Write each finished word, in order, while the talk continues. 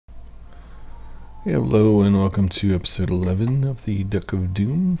Hello and welcome to episode 11 of the Duck of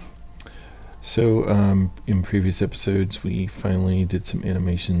Doom. So in previous episodes we finally did some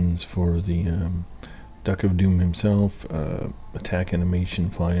animations for the Duck of Doom himself. Attack animation,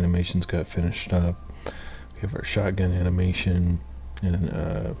 fly animations got finished up. We have our shotgun animation, and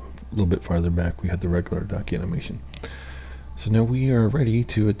a little bit farther back we had the regular duck animation. So now we are ready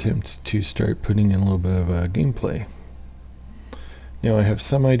to attempt to start putting in a little bit of gameplay. Now I have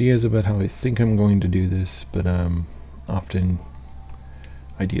some ideas about how I think I'm going to do this, but often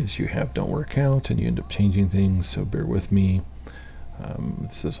ideas you have don't work out and you end up changing things, so bear with me.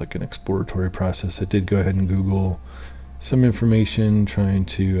 This is like an exploratory process. I did go ahead and Google some information trying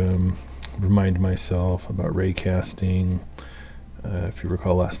to remind myself about ray casting. If you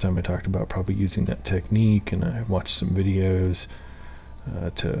recall, last time I talked about probably using that technique, and I watched some videos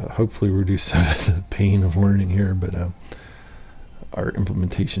to hopefully reduce some of the pain of learning here, but our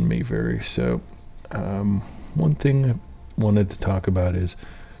implementation may vary. So one thing I wanted to talk about is,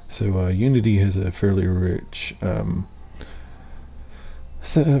 so Unity has a fairly rich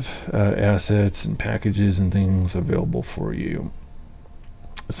set of assets and packages and things available for you.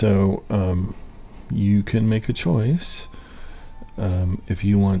 So you can make a choice if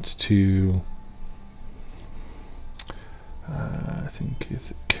you want to I think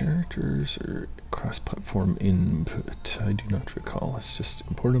is it characters or cross-platform input. I do not recall. Let's just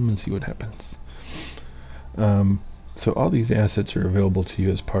import them and see what happens. So all these assets are available to you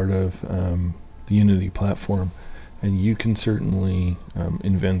as part of the Unity platform, and you can certainly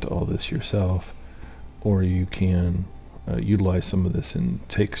invent all this yourself, or you can utilize some of this and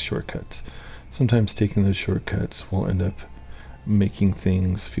take shortcuts. Sometimes taking those shortcuts will end up making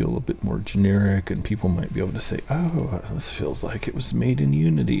things feel a bit more generic, and people might be able to say, oh, this feels like it was made in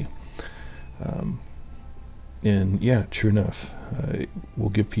Unity. And yeah, true enough, we'll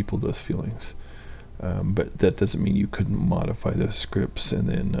give people those feelings. But that doesn't mean you couldn't modify those scripts and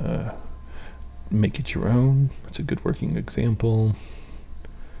then make it your own. It's a good working example.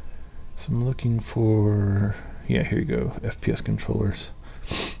 So I'm looking for, yeah, here you go, FPS controllers,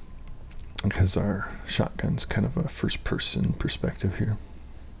 because our shotgun's kind of a first-person perspective here.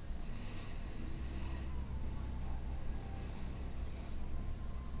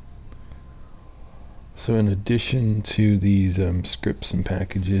 So in addition to these scripts and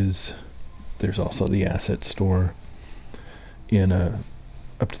packages, there's also the asset store. And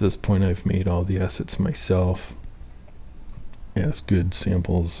up to this point I've made all the assets myself as good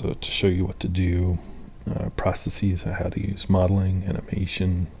samples to show you what to do, processes, how to use modeling,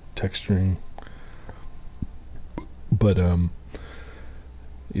 animation, texturing. But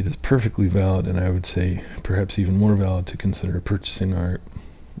it is perfectly valid, and I would say perhaps even more valid, to consider purchasing art.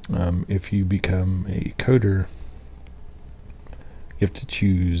 If you become a coder, you have to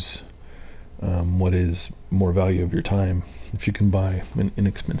choose what is more value of your time. If you can buy an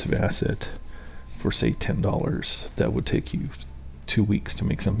inexpensive asset for say $10, that would take you 2 weeks to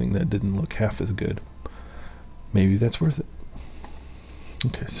make something that didn't look half as good. Maybe that's worth it.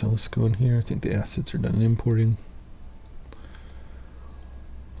 Okay, so let's go in here. I think the assets are done importing.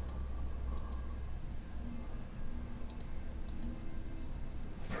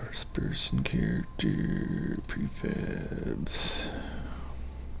 First person character, prefabs.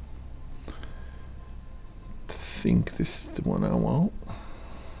 I think this is the one I want.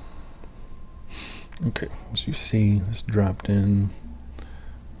 Okay, as you see, this dropped in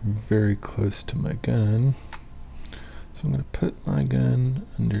very close to my gun. So I'm going to put my gun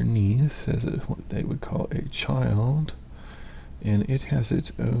underneath as what they would call a child, and it has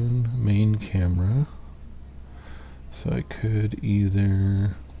its own main camera. So I could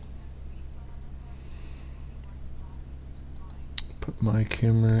either put my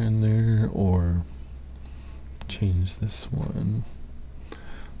camera in there or change this one.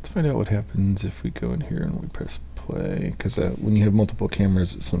 Let's find out what happens if we go in here and we press play, because when you have multiple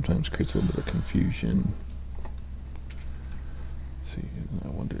cameras it sometimes creates a little bit of confusion. See, I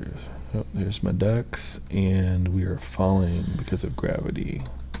wonder, oh, there's my ducks, and we are falling because of gravity.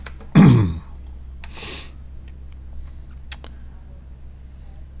 Let's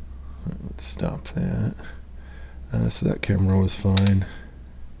stop that. So that camera was fine,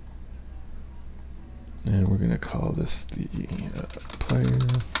 and we're going to call this the player,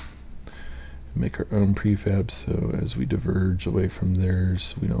 make our own prefab, so as we diverge away from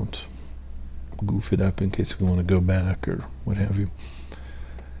theirs we don't goof it up in case we want to go back or what have you.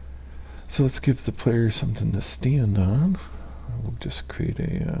 So let's give the player something to stand on. We'll just create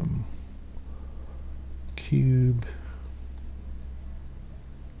a cube.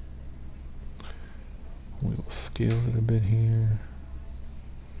 We will scale it a bit here.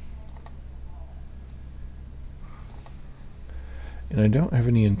 And I don't have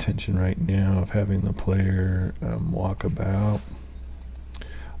any intention right now of having the player walk about,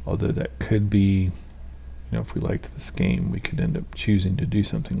 although that could be, you know, if we liked this game, we could end up choosing to do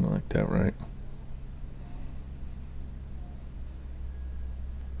something like that, right?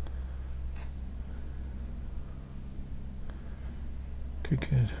 Okay,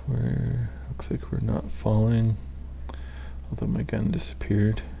 good. Looks like we're not falling, although my gun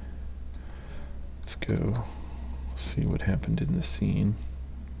disappeared. Let's go see what happened in the scene.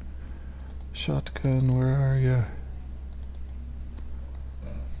 Shotgun, where are you?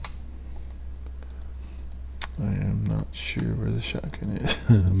 I am not sure where the shotgun is.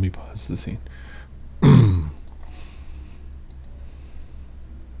 Let me pause the scene.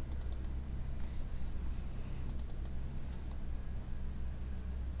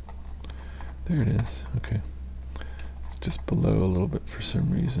 There it is. Okay. It's just below a little bit for some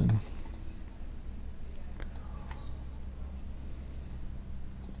reason.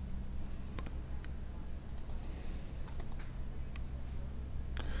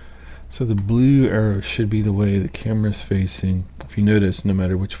 So the blue arrow should be the way the camera's facing. If you notice, no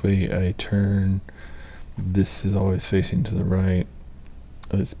matter which way I turn, this is always facing to the right.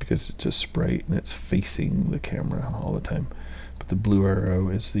 It's because it's a sprite and it's facing the camera all the time. But the blue arrow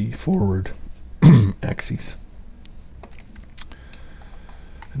is the forward axis.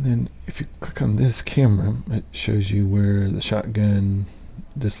 And then if you click on this camera, it shows you where the shotgun,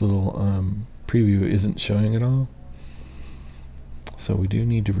 this little preview isn't showing at all. So we do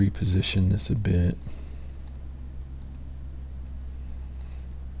need to reposition this a bit.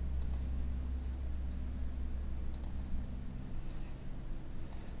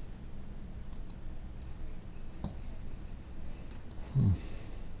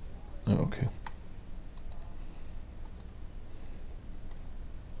 Oh, okay.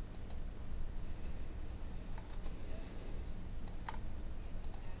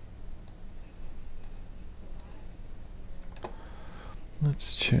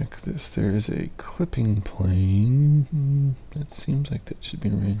 Let's check this. There is a clipping plane. It seems like that should be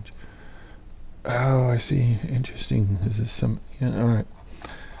in range. Oh, I see. Interesting. Is this some... Yeah, alright.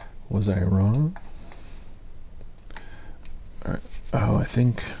 Was I wrong? Alright. Oh, I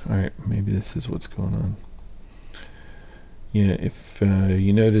think... Alright, maybe this is what's going on. Yeah, if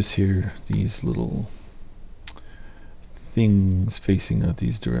you notice here, these little things facing out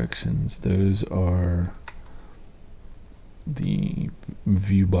these directions, those are the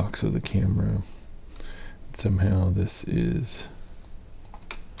view box of the camera. Somehow this is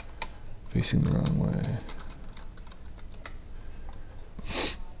facing the wrong way.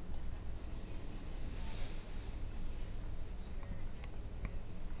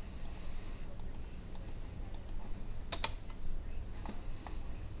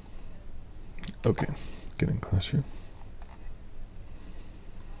 Okay, getting closer.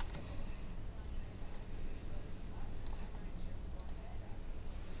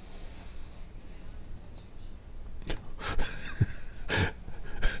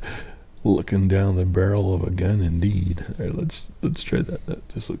 Looking down the barrel of a gun, indeed. All right, let's try that. That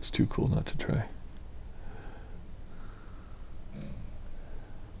just looks too cool not to try.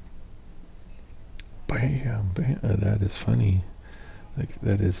 Bam, bam. That is funny. Like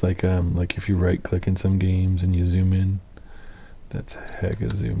that is like if you right click in some games and you zoom in, that's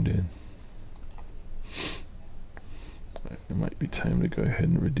hecka zoomed in. It might be time to go ahead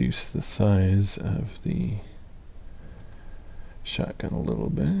and reduce the size of the shotgun a little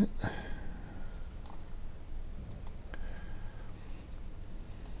bit.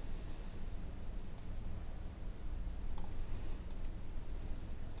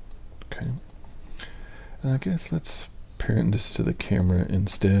 Okay. And I guess let's parent this to the camera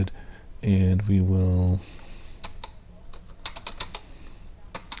instead, and we will...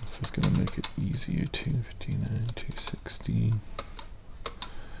 This is going to make it easier. 259, 260.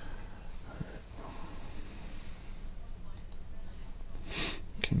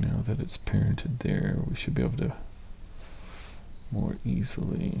 Okay, now that it's parented there, we should be able to more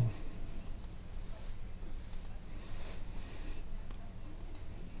easily...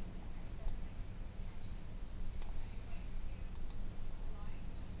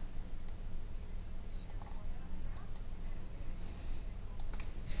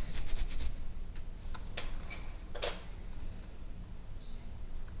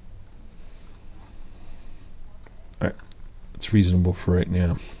 Alright, it's reasonable for right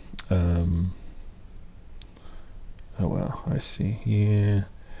now. Oh wow, I see. Yeah.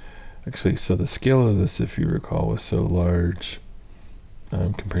 Actually, so the scale of this, if you recall, was so large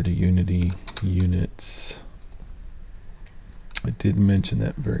compared to Unity units. I did mention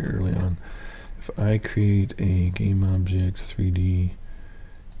that very early on. if I create a game object 3D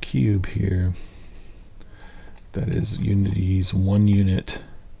cube here, that is Unity's 1 unit.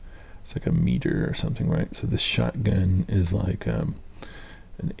 It's like a meter or something, right? So this shotgun is like an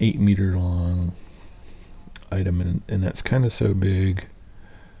 8 meter long item, and that's kind of so big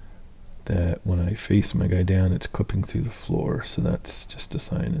that when I face my guy down, it's clipping through the floor. So that's just a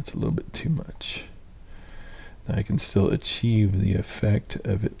sign it's a little bit too much. Now I can still achieve the effect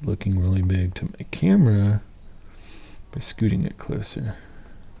of it looking really big to my camera by scooting it closer.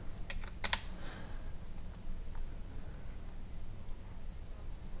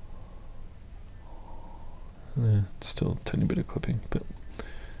 It's still a tiny bit of clipping, but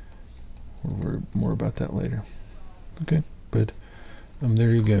we'll worry more about that later. Okay, but there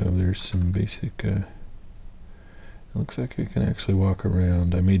you go. There's some basic, it looks like I can actually walk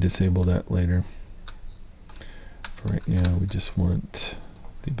around. I may disable that later. For right now, we just want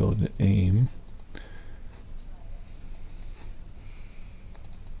the ability to aim.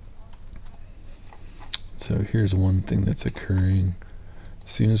 So here's one thing that's occurring.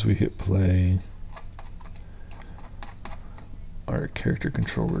 As soon as we hit play, our character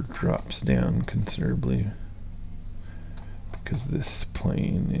controller drops down considerably because this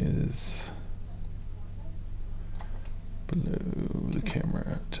plane is below the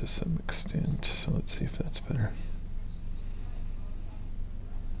camera to some extent. So let's see if that's better.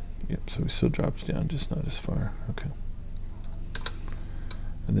 Yep, so it still drops down, just not as far. Okay.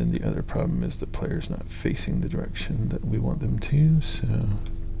 And then the other problem is the player's not facing the direction that we want them to, so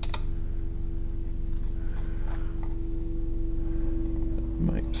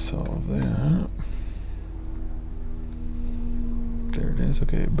might solve that. There it is.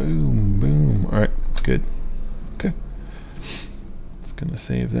 Okay, boom, boom. All right, good. Okay, it's gonna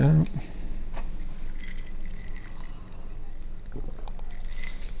save that.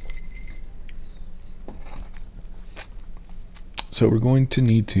 So we're going to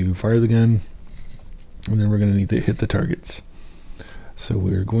need to fire the gun, and then we're going to need to hit the targets. So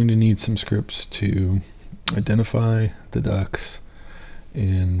we're going to need some scripts to identify the ducks,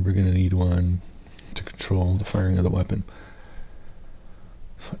 and we're going to need one to control the firing of the weapon.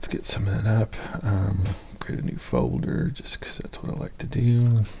 So let's get some of that up. Create a new folder just because that's what I like to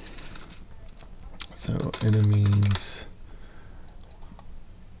do. So enemies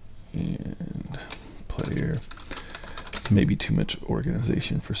and player. It's maybe too much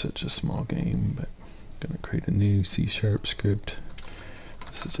organization for such a small game, but I'm going to create a new C# script.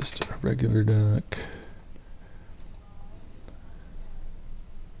 This is just a regular duck.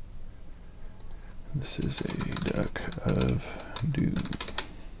 This is a duck of doom.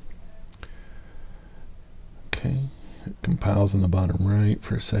 Okay, it compiles in the bottom right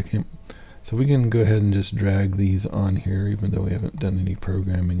for a second. So we can go ahead and just drag these on here, even though we haven't done any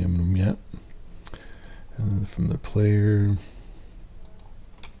programming in them yet. And then from the player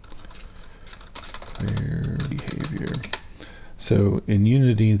behavior. So in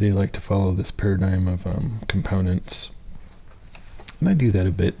Unity, they like to follow this paradigm of components. And I do that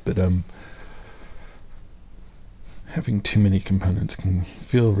a bit, but having too many components can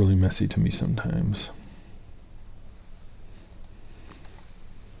feel really messy to me sometimes.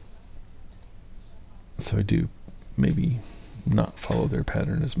 So I do maybe not follow their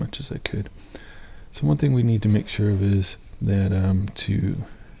pattern as much as I could. So one thing we need to make sure of is that to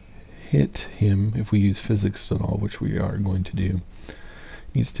hit him, if we use physics at all, which we are going to do,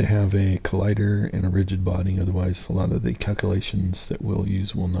 needs to have a collider and a rigid body. Otherwise, a lot of the calculations that we'll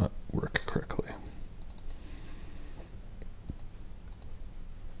use will not work correctly.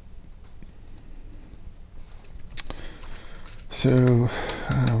 So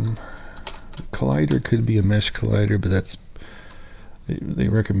the collider could be a mesh collider, but that's they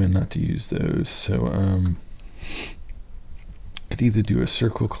recommend not to use those. So could either do a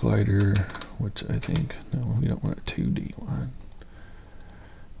circle collider, which I think, no, we don't want a 2D one.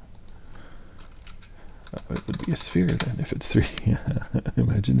 It would be a sphere then if it's 3D.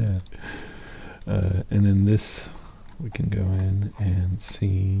 Imagine that. And then this, we can go in and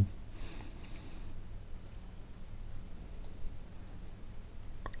see.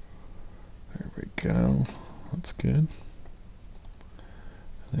 There we go. That's good.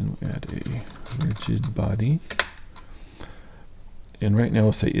 Then we add a rigid body. And right now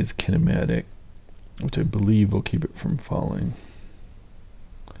we'll say is kinematic, which I believe will keep it from falling.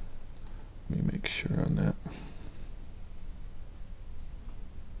 Let me make sure on that.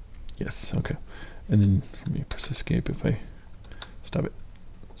 Yes, okay. And then let me press escape if I stop it.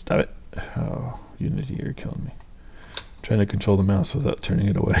 Stop it. Oh, Unity, you're killing me. trying to control the mouse without turning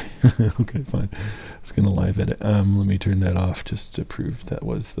it away. Okay, fine. It's going to live edit. Let me turn that off just to prove that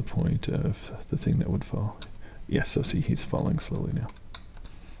was the point of the thing that would fall. Yeah, so see, he's falling slowly now.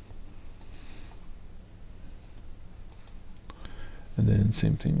 And then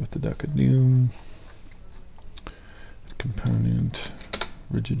same thing with the Duck of Doom. Component,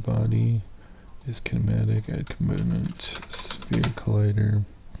 rigid body is kinematic, add component, sphere collider.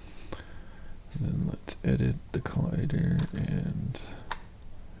 And then let's edit the collider and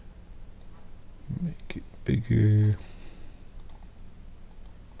make it bigger.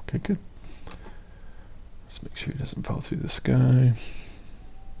 Okay, good. Let's make sure it doesn't fall through the sky.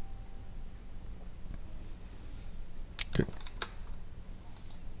 Good.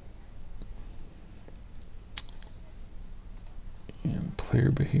 And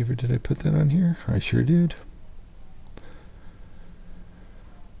player behavior, did I put that on here? I sure did.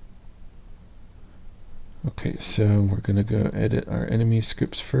 Okay, so we're going to go edit our enemy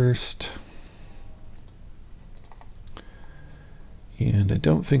scripts first. And I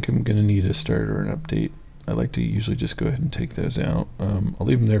don't think I'm going to need a start or an update. I like to usually just go ahead and take those out. I'll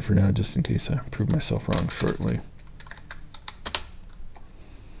leave them there for now just in case I prove myself wrong shortly.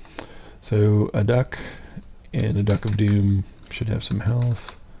 So a duck and a Duck of Doom should have some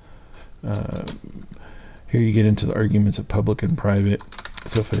health. Here you get into the arguments of public and private.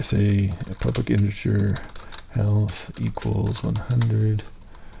 So if I say a public integer health equals 100,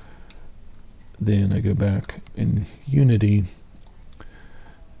 then I go back in Unity,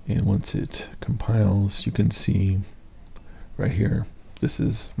 and once it compiles, you can see right here, this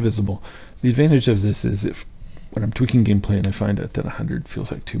is visible. The advantage of this is if when I'm tweaking gameplay and I find out that 100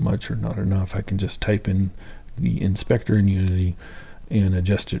 feels like too much or not enough, I can just type in the inspector in Unity and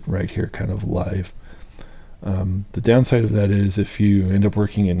adjust it right here kind of live. The downside of that is if you end up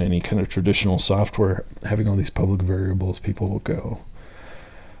working in any kind of traditional software, having all these public variables, people will go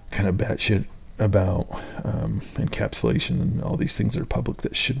kind of batshit about encapsulation and all these things that are public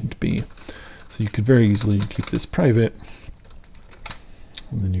that shouldn't be. So you could very easily keep this private,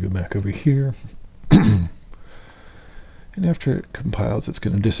 and then you go back over here, and after it compiles, it's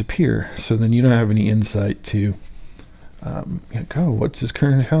going to disappear. So then you don't have any insight to like, oh, what's his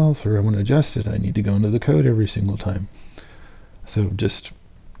current health, or I want to adjust it. I need to go into the code every single time. So just,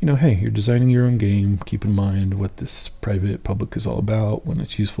 you know, hey, you're designing your own game. Keep in mind what this private public is all about when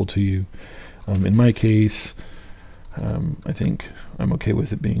it's useful to you. In my case, I think I'm okay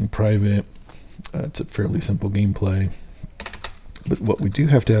with it being private. It's a fairly simple gameplay. But what we do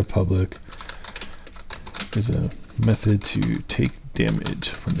have to have public is a method to take damage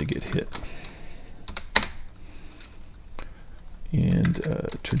when they get hit.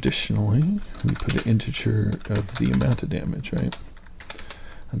 And traditionally, we put an integer of the amount of damage, right?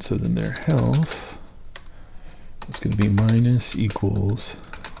 And so then their health is going to be minus equals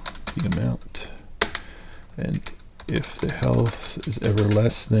the amount. And if the health is ever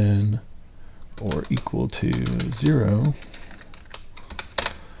less than or equal to 0,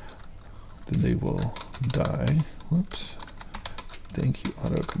 then they will die. Whoops. Thank you,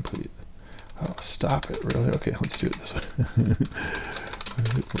 autocomplete. Oh, stop it, really? Okay, let's do it this way.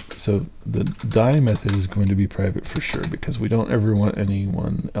 So the die method is going to be private for sure, because we don't ever want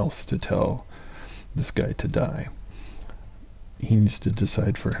anyone else to tell this guy to die. He needs to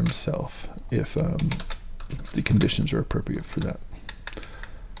decide for himself if the conditions are appropriate for that.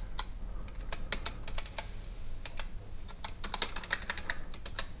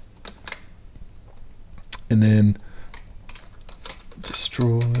 And then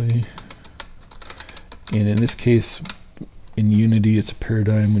destroy. And in this case, in Unity, it's a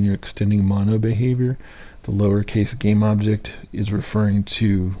paradigm when you're extending mono behavior. The lowercase game object is referring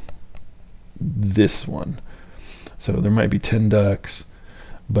to this one. So there might be 10 ducks,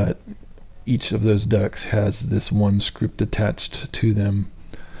 but each of those ducks has this one script attached to them.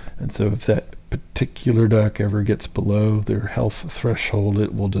 And so if that particular duck ever gets below their health threshold,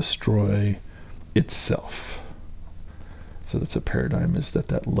 it will destroy itself. So that's a paradigm, is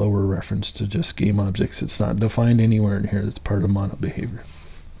that lower reference to just game objects. It's not defined anywhere in here. That's part of mono behavior.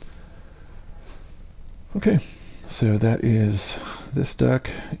 Okay, so that is this duck,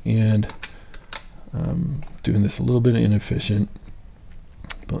 and doing this a little bit inefficient,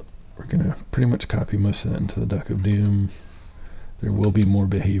 but we're going to pretty much copy most of that into the Duck of Doom. There will be more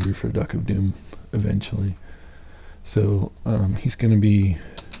behavior for Duck of Doom eventually. So he's going to be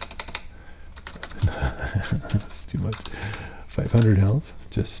that's too much. 500 health,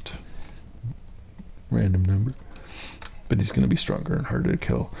 just random number. But he's going to be stronger and harder to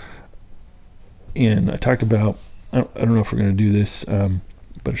kill. And I talked about, I don't know if we're going to do this,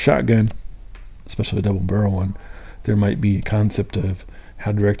 but a shotgun, especially a double barrel one, there might be a concept of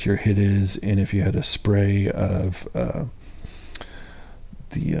how direct your hit is, and if you had a spray of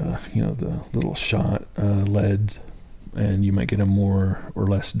the little shot leads, and you might get a more or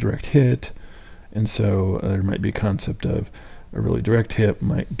less direct hit. And so there might be a concept of a really direct hit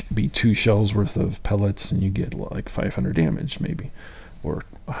might be 2 shells worth of pellets, and you get like 500 damage maybe, or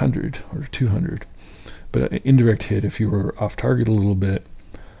 100 or 200. But an indirect hit, if you were off target a little bit,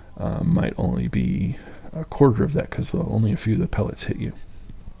 might only be a quarter of that, because only a few of the pellets hit you.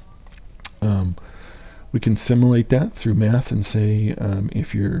 We can simulate that through math and say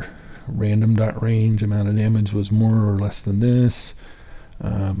if your random dot range amount of damage was more or less than this,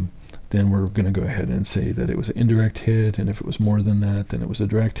 then we're going to go ahead and say that it was an indirect hit, and if it was more than that, then it was a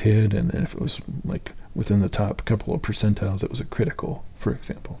direct hit, and if it was like within the top couple of percentiles, it was a critical, for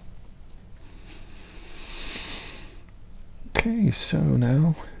example. Okay, so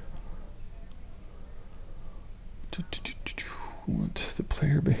now what's the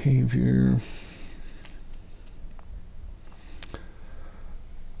player behavior?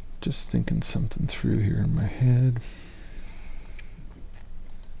 Just thinking something through here in my head.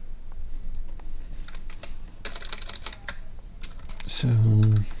 So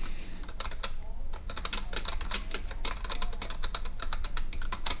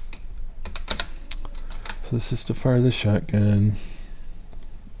this is to fire the shotgun,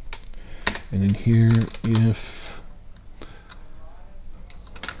 and in here, if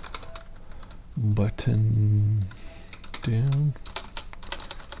button down,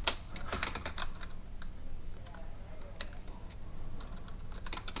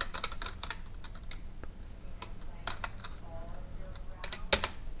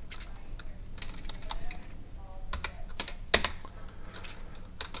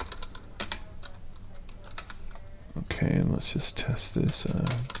 okay, and let's just test this.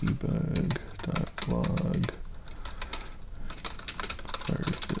 Debug.log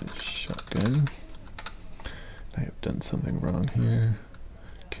fires the shotgun. I have done something wrong here.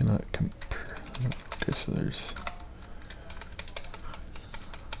 Cannot compare. Okay, so there's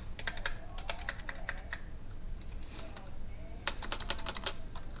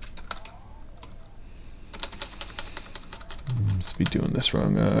must be doing this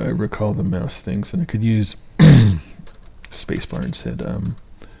wrong. I recall the mouse things, and I could use spacebar instead.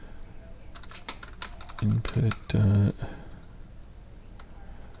 Input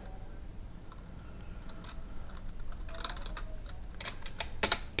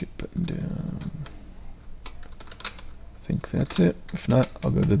get button down. I think that's it. If not,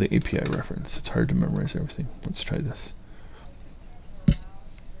 I'll go to the API reference. It's hard to memorize everything. Let's try this.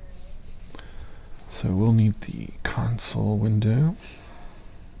 So we'll need the console window.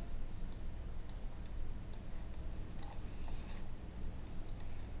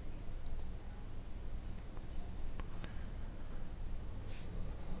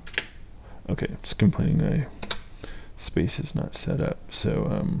 Okay, it's complaining my space is not set up.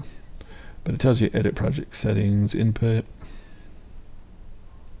 So, but it tells you edit project settings, input.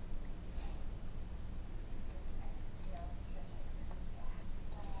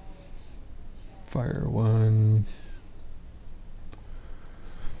 Fire 1.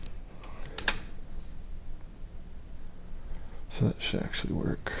 So that should actually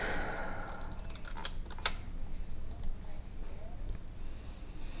work.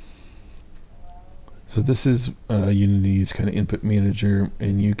 So this is Unity's kind of input manager,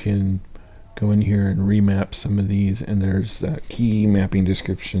 and you can go in here and remap some of these, and there's key mapping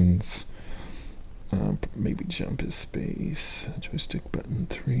descriptions. Maybe jump is space, joystick button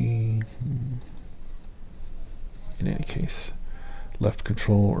 3. In any case, left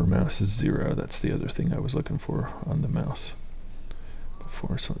control or mouse is 0. That's the other thing I was looking for on the mouse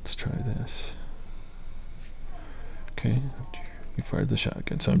before, so let's try this. Okay, you fired the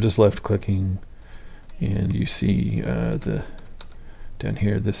shotgun. So I'm just left clicking, and you see down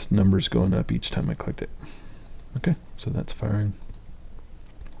here, this number's going up each time I clicked it. Okay, so that's firing.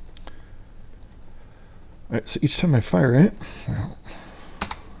 All right, so each time I fire it, I'm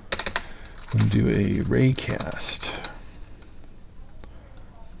going to do a ray cast.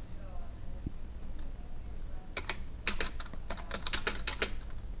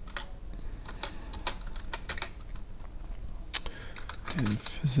 And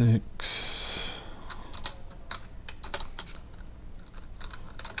physics.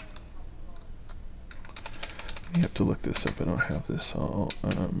 You have to look this up. I don't have this all.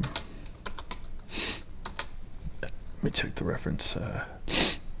 Let me check the reference.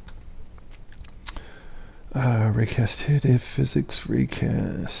 Raycast hit if physics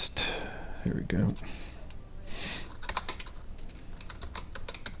raycast. Here we go.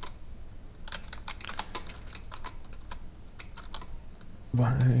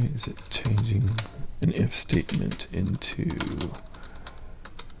 Why is it changing an if statement into...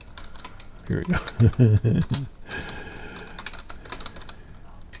 Here we go.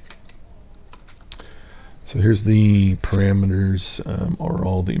 So here's the parameters, or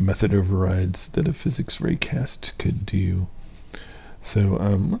all the method overrides that a physics raycast could do. So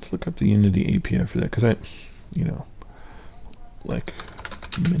let's look up the Unity API for that, because like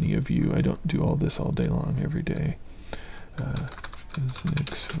many of you, I don't do all this all day long every day.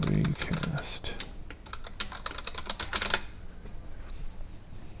 Physics raycast.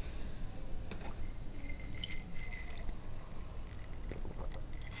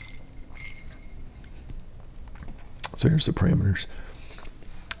 So here's the parameters.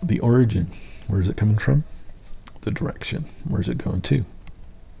 The origin, where is it coming from? The direction, where's it going to?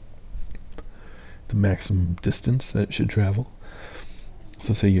 The maximum distance that it should travel.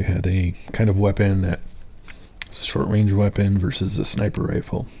 So say you had a kind of weapon that is a short range weapon versus a sniper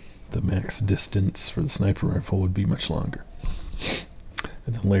rifle. The max distance for the sniper rifle would be much longer.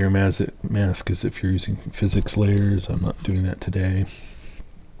 And then layer mask is if you're using physics layers. I'm not doing that today.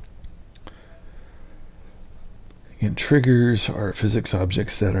 And triggers are physics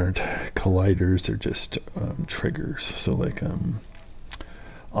objects that aren't colliders, they're just triggers. So like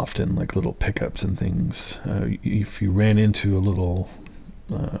often like little pickups and things. If you ran into a little,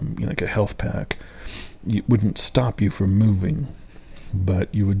 like a health pack, it wouldn't stop you from moving,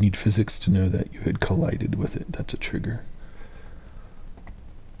 but you would need physics to know that you had collided with it. That's a trigger.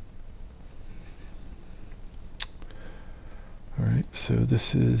 All right, so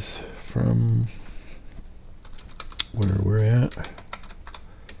this is from where we're at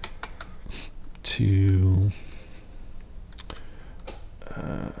to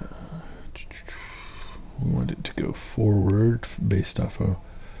we want it to go forward based off of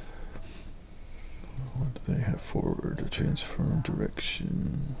what do they have forward, a transform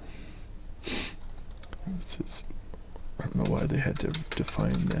direction. This is, I don't know why they had to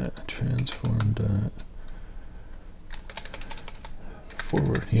define that. Transform dot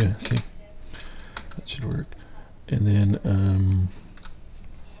forward, yeah, see, that should work. And then,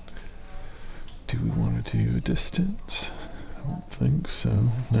 do we want to do a distance? I don't think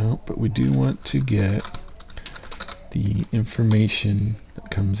so, no, but we do want to get the information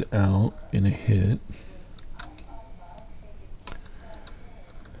that comes out in a hit.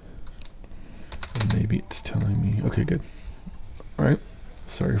 And maybe it's telling me, okay, good. All right,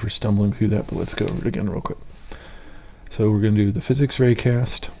 sorry for stumbling through that, but let's go over it again real quick. So we're going to do the physics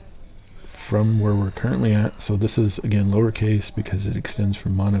raycast from where we're currently at. So this is again lowercase because it extends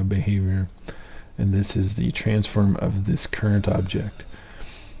from mono behavior, and this is the transform of this current object.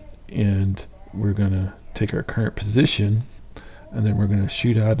 And we're going to take our current position, and then we're going to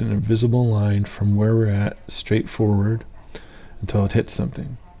shoot out an invisible line from where we're at straight forward until it hits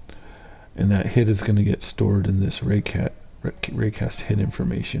something. And that hit is going to get stored in this raycast hit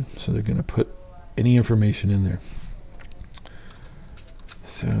information. So they're going to put any information in there.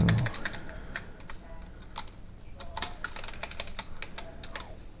 So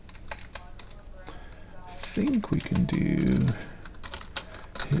I think we can do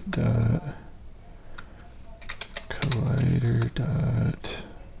hit dot collider dot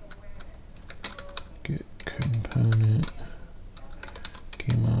get component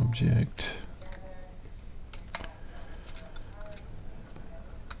game object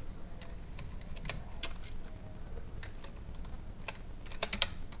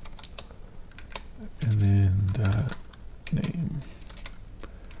and then dot name.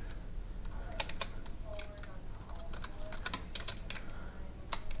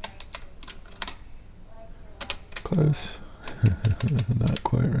 Close. Not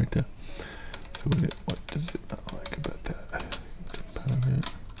quite right there. So what does it not like about that? Component.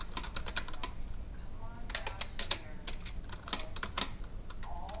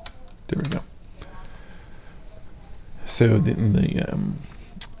 There we go. So then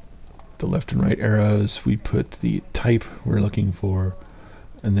the left and right arrows, we put the type we're looking for,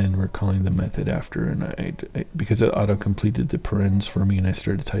 and then we're calling the method after. And I because it auto completed the parens for me and I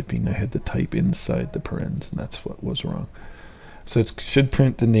started typing, I had the type inside the parens, and that's what was wrong. So it should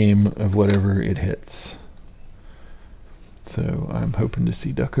print the name of whatever it hits. So I'm hoping to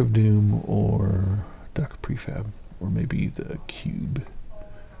see Duck of Doom or Duck Prefab, or maybe the cube,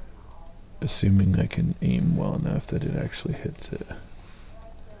 assuming I can aim well enough that it actually hits it.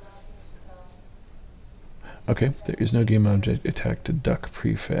 Okay, there is no game object attacked to Duck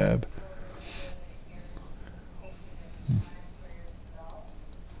Prefab.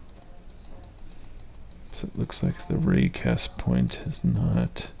 So it looks like the raycast point is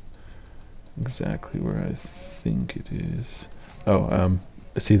not exactly where I think it is. I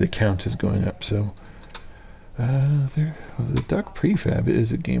see the count is going up. So the duck prefab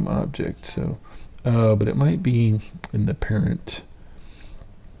is a game object. So, but it might be in the parent.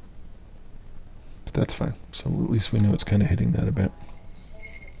 But that's fine. So at least we know it's kind of hitting that a bit.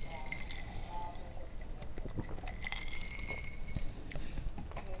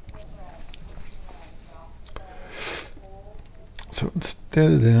 So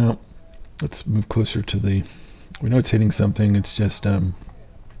instead of that, let's move closer to the, we know it's hitting something, it's just,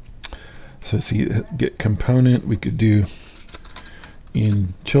 so see, get component, we could do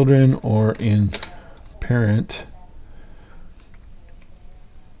in children or in parent,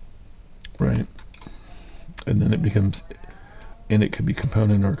 right? And then it becomes, and it could be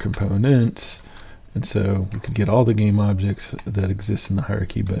component or components. And so we could get all the game objects that exist in the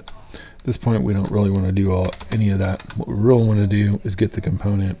hierarchy, but at this point we don't really want to do any of that. What we really want to do is get the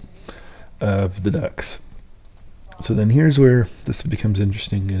component of the ducks. So then here's where this becomes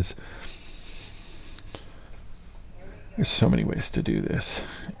interesting is, there's so many ways to do this.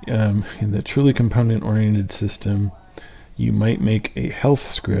 In the truly component-oriented system, you might make a health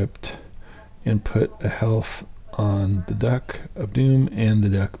script and put a health on the duck of doom and the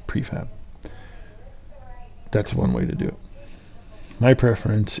duck prefab. That's one way to do it. My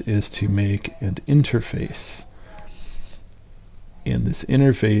preference is to make an interface. And this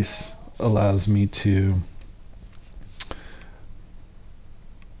interface allows me to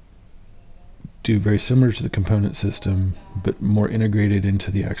do very similar to the component system, but more integrated into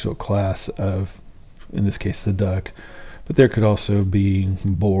the actual class of, in this case, the duck. But there could also be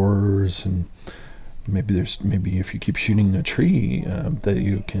borers, and maybe if you keep shooting a tree, that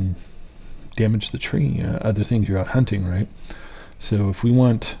you can damage the tree. Other things, you're out hunting, right? So if we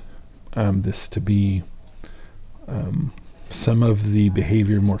want this to be some of the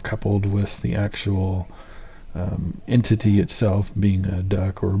behavior more coupled with the actual entity itself, being a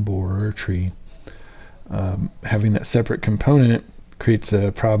duck or a boar or a tree, having that separate component creates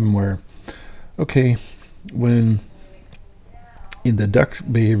a problem where, okay, when in the duck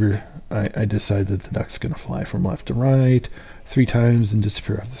behavior, I decide that the duck's going to fly from left to right 3 times and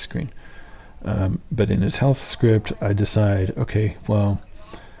disappear off the screen. But in his health script, I decide, okay, well,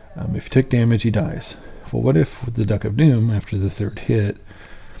 if you take damage, he dies. Well, what if with the Duck of Doom, after the 3rd hit,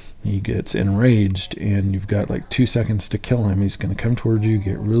 he gets enraged and you've got like 2 seconds to kill him? He's going to come towards you,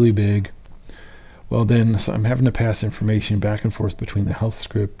 get really big. Well, then, so I'm having to pass information back and forth between the health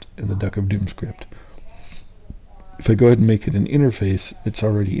script and the Duck of Doom script. If I go ahead and make it an interface, it's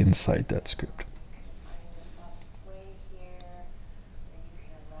already inside that script.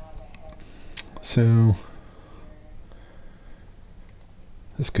 So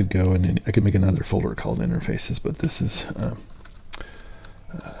this could go, and I could make another folder called interfaces, but this is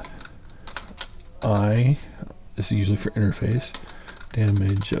I. This is usually for interface.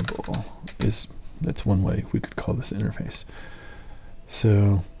 Damageable that's one way we could call this interface.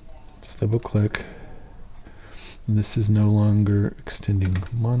 So let's double click. And this is no longer extending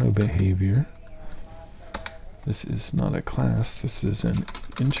mono behavior. This is not a class. This is an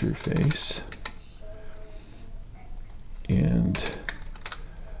interface. And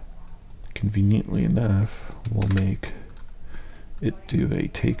conveniently enough, we'll make it do a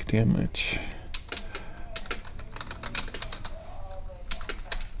take damage.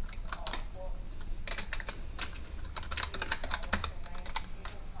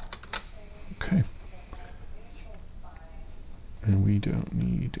 Okay. And we don't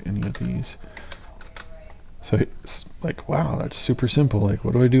need any of these. So it's like, wow, that's super simple. Like,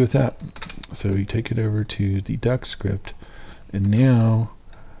 what do I do with that? So you take it over to the duck script, and now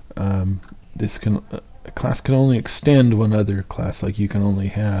this can a class can only extend one other class. Like you can only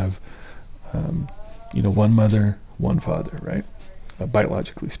have, one mother, one father, right?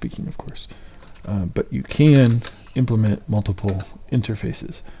 Biologically speaking, of course. But you can implement multiple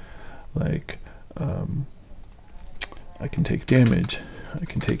interfaces. Like I can take damage, I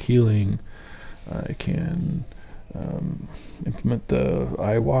can take healing, I can implement the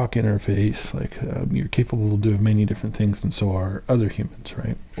I walk interface. Like you're capable of doing many different things, and so are other humans,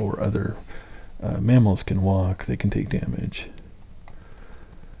 right? Or other mammals can walk, they can take damage.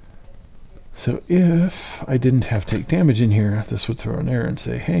 So if I didn't have take damage in here, this would throw an error and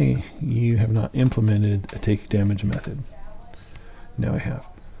say, hey, you have not implemented a take damage method. Now I have.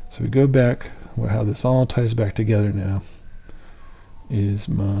 So we go back, well, how this all ties back together now is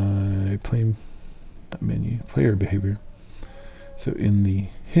my menu player behavior. So in the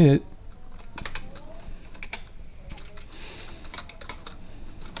hit,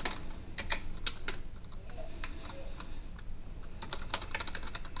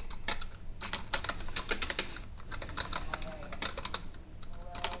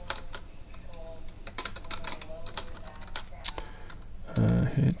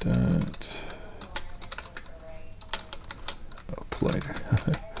 dot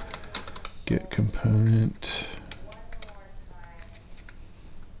collider. Get component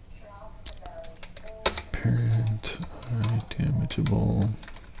parent damageable.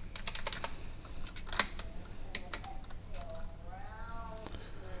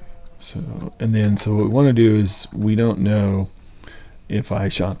 So, and then, so what we want to do is, we don't know if I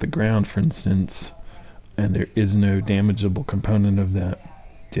shot the ground, for instance, and there is no damageable component of that.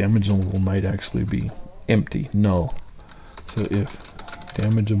 Damageable might actually be empty, null. So if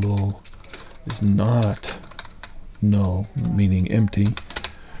damageable is not null, meaning empty,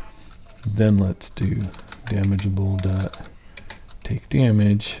 then let's do damageable dot take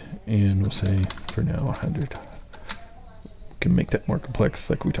damage, and we'll say for now 100. Can make that more complex,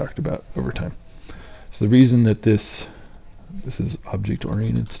 like we talked about over time. So the reason that this is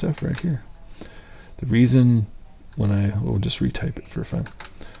object-oriented stuff right here. The reason we'll just retype it for fun.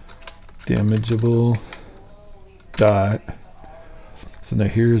 Damageable dot. So now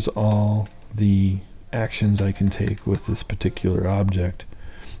here's all the actions I can take with this particular object,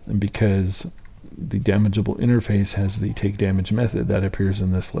 and because the damageable interface has the take damage method, that appears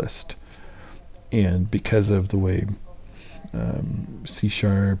in this list. And because of the way C#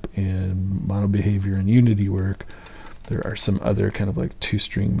 and model behavior and Unity work, there are some other kind of like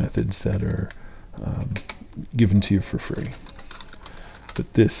two-string methods that are given to you for free.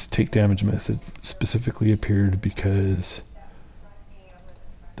 But this take damage method specifically appeared because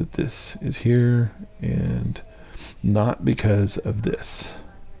that this is here, and not because of this.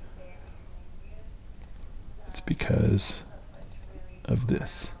 It's because of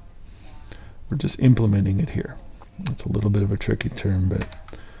this. We're just implementing it here. It's a little bit of a tricky term, but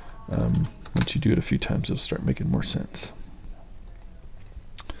once you do it a few times, it'll start making more sense.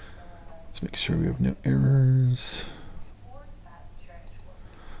 Let's make sure we have no errors.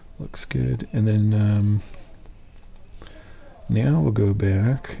 Looks good. And then now we'll go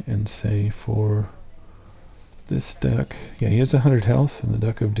back and say for this duck, yeah, he has 100 health, and the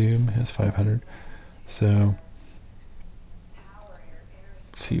Duck of Doom has 500. So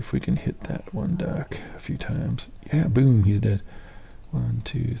let's see if we can hit that one duck a few times. Yeah, boom, he's dead. 1,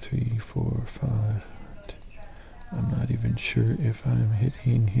 2, 3, 4, 5. I'm not even sure if I'm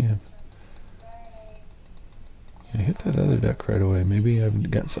hitting him. Yeah, hit that other duck right away. Maybe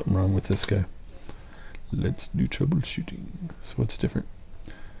I've got something wrong with this guy. Let's do troubleshooting. So what's different?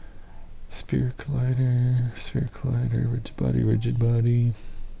 Sphere collider, rigid body, rigid body.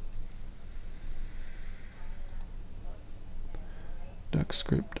 Duck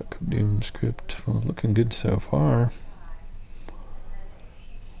script, Duck of Doom script. Well, looking good so far.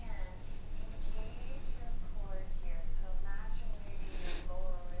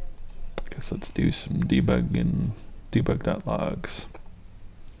 Guess let's do some debugging, debug.logs.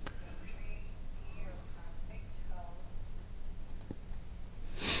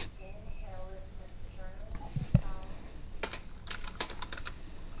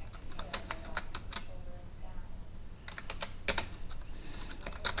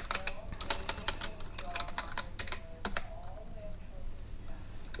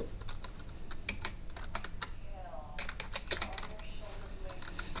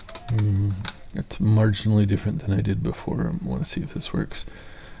 It's marginally different than I did before. I want to see if this works.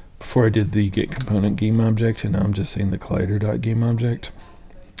 Before I did the get component game object, and now I'm just saying the collider.game object.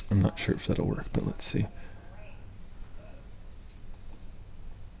 I'm not sure if that'll work, but let's see.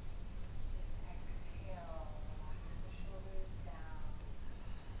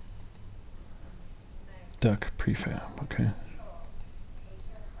 Duck prefab, okay.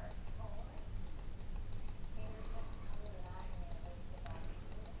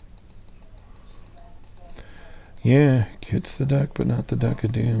 Yeah, hits the duck, but not the Duck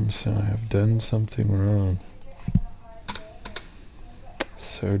of Doom, so I have done something wrong.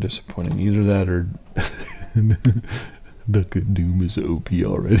 So disappointing. Either that or Duck of Doom is OP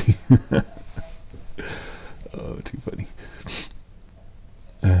already. Oh, too funny.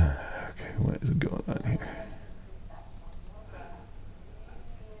 Okay, what is going on here?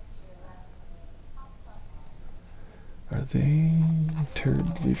 Are they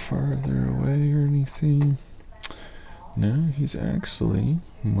terribly farther away or anything? No, he's actually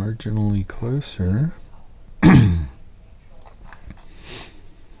marginally closer. And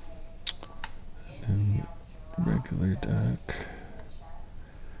regular duck.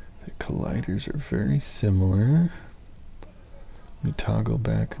 The colliders are very similar. Let me toggle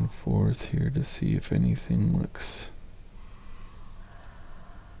back and forth here to see if anything looks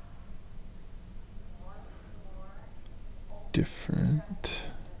different.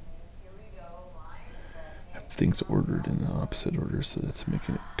 things ordered in the opposite order, so that's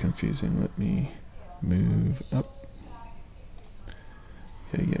making it confusing. Let me move up.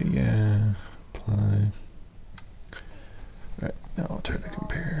 Yeah. Apply. Right, now I'll try to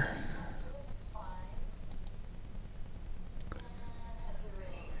compare.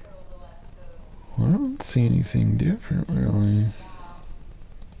 Well, I don't see anything different, really.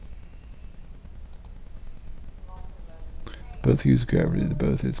 Both use gravity,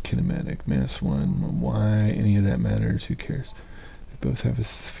 both is kinematic. Mass 1, why any of that matters, who cares? They both have a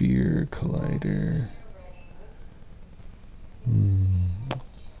sphere collider.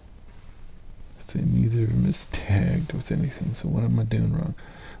 They neither of them is tagged with anything, so what am I doing wrong?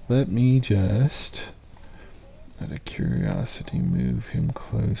 Let me just, out of curiosity, move him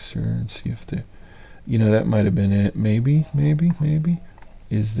closer and see if the, you know, that might have been it. Maybe.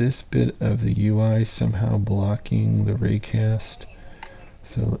 Is this bit of the UI somehow blocking the raycast?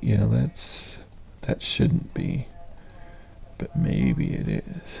 So yeah, that shouldn't be, but maybe it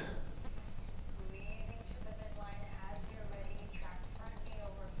is.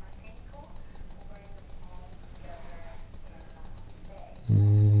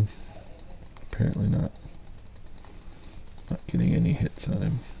 Apparently not. Not getting any hits on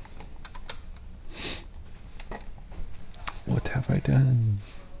him. What have I done?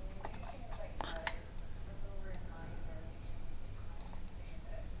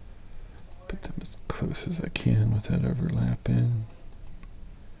 Put them as close as I can without overlapping.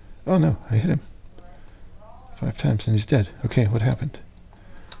 Oh no, I hit him 5 times and he's dead. Okay, what happened?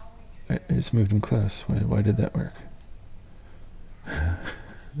 I just moved him close. Why did that work?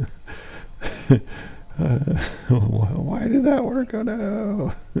 Why did that work? Oh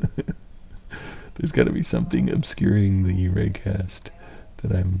no! There's got to be something obscuring the raycast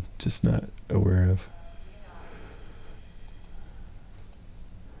that I'm just not aware of.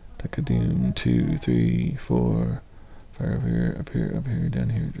 Duck of Doom 2, 3, 4. Fire over here, up here, down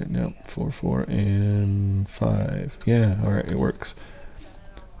here. No, 4, 4, and 5. Yeah, all right, it works.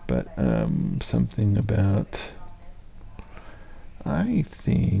 But something about, I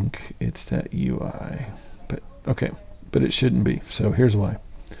think it's that UI, but okay, but it shouldn't be. So here's why.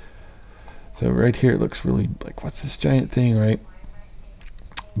 So right here it looks really like, what's this giant thing, right?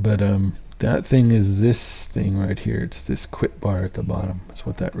 But that thing is this thing right here. It's this quit bar at the bottom. That's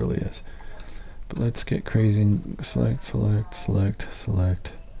what that really is. But let's get crazy and select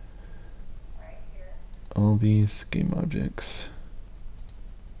all these game objects.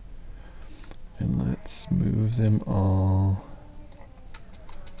 And let's move them all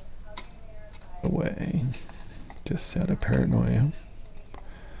away, just out of paranoia.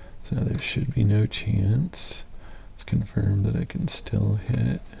 So now there should be no chance. Let's confirm that I can still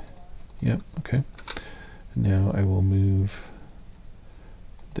hit. Yep, okay. And now I will move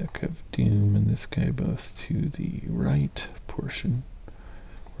Duck of Doom and this guy both to the right portion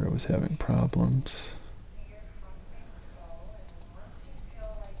where I was having problems.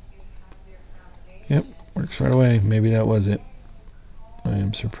 Yep, works right away. Maybe that was it. I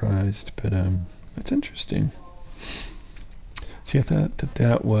am surprised, but that's interesting. See, I thought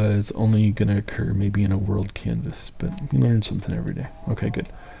that was only going to occur maybe in a world canvas, but you learn something every day. Okay, good.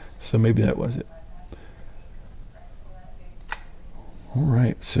 So maybe that was it. All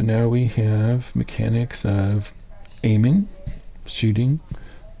right, so now we have mechanics of aiming, shooting,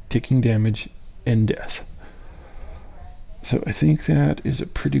 taking damage, and death. So I think that is a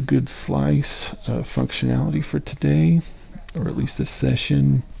pretty good slice of functionality for today, or at least this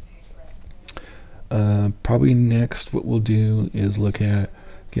session. Probably next what we'll do is look at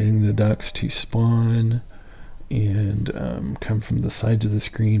getting the ducks to spawn and come from the sides of the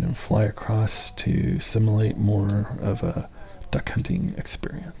screen and fly across to simulate more of a duck hunting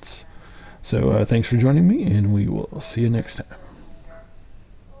experience. So thanks for joining me, and we will see you next time.